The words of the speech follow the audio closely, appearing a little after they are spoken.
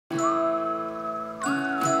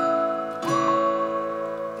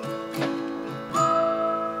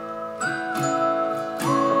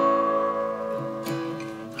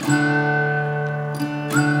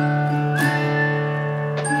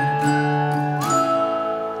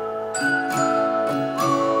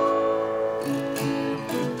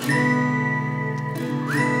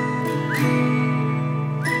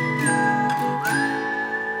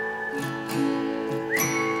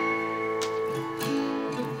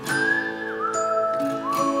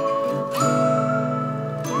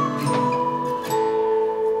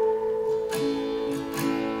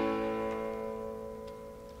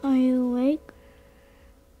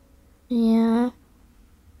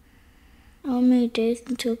how many days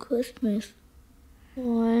until Christmas?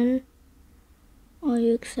 1. Are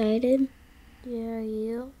you excited? Yeah, are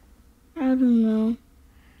you? I don't know.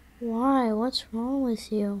 Why? What's wrong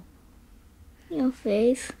with you? Your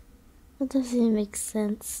face. That doesn't make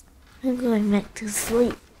sense. I'm going back to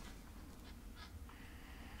sleep.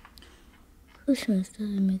 Christmas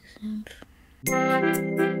doesn't make sense.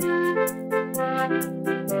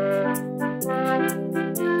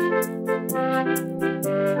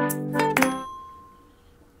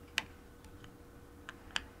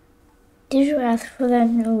 Did you ask for that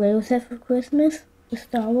new Lego set for Christmas? The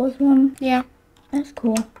Star Wars one? Yeah. That's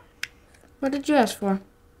cool. What did you ask for?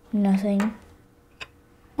 Nothing.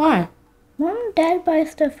 Why? Mom and Dad buy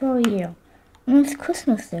stuff for a year. And it's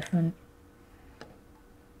Christmas different.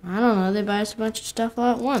 I don't know. They buy us a bunch of stuff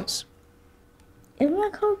all at once. Isn't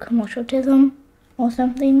that called commercialism or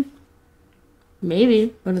something?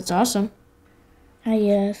 Maybe, but it's awesome. I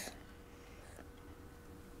guess.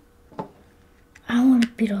 I want to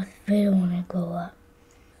be Darth Vader when I grow up.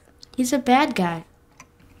 He's a bad guy.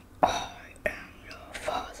 I am your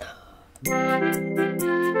father.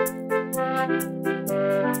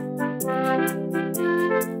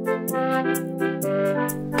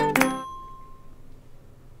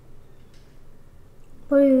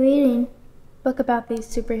 What are you reading? Book about these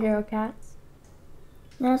superhero cats.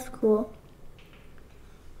 That's cool.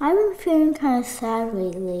 I've been feeling kind of sad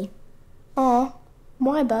lately. Aw,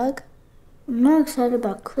 why, Bug? I'm not excited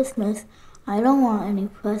about Christmas. I don't want any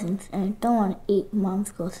presents, and I don't want to eat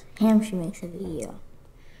Mom's gross ham she makes every year.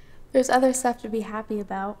 There's other stuff to be happy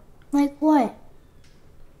about. Like what?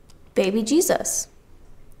 Baby Jesus.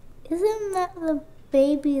 Isn't that the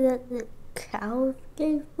baby that the cows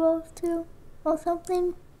gave birth to? Or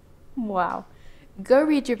something? Wow. Go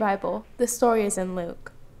read your Bible. The story is in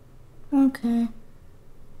Luke. Okay.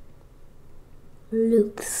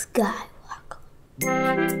 Luke Skywalker.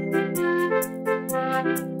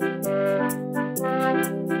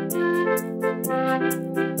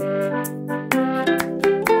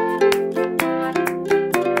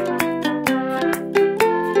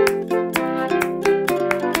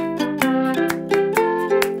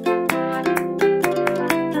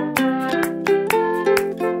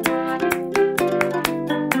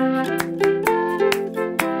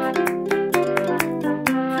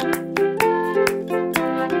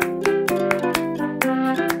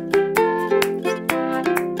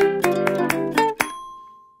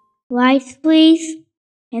 Lights, please.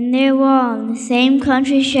 And there were on the same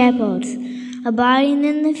country shepherds, abiding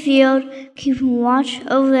in the field, keeping watch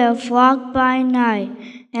over their flock by night.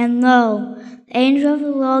 And lo, the angel of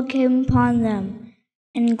the Lord came upon them,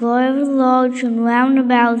 and the glory of the Lord shone round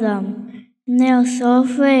about them. And they were so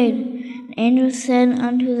afraid. The angel said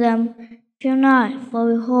unto them, Fear not,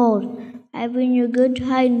 for behold, I bring you good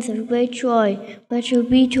tidings of great joy, which shall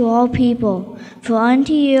be to all people. For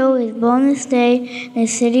unto you is born this day in the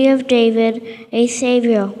city of David a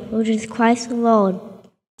Savior, which is Christ the Lord.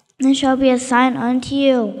 And there shall be a sign unto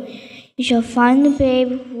you. You shall find the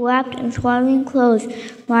babe wrapped in swaddling clothes,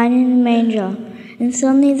 lying in a manger. And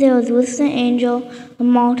suddenly there was with the angel a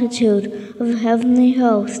multitude of the heavenly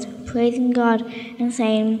host, praising God and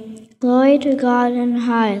saying, Glory to God in the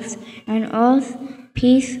highest, and on earth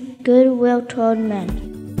peace, goodwill toward men.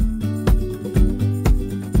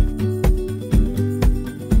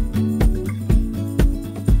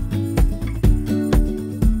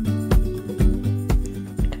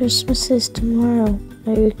 Christmas is tomorrow.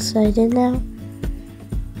 Are you excited now?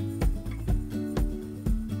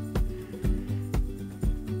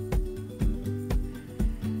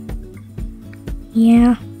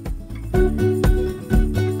 Yeah.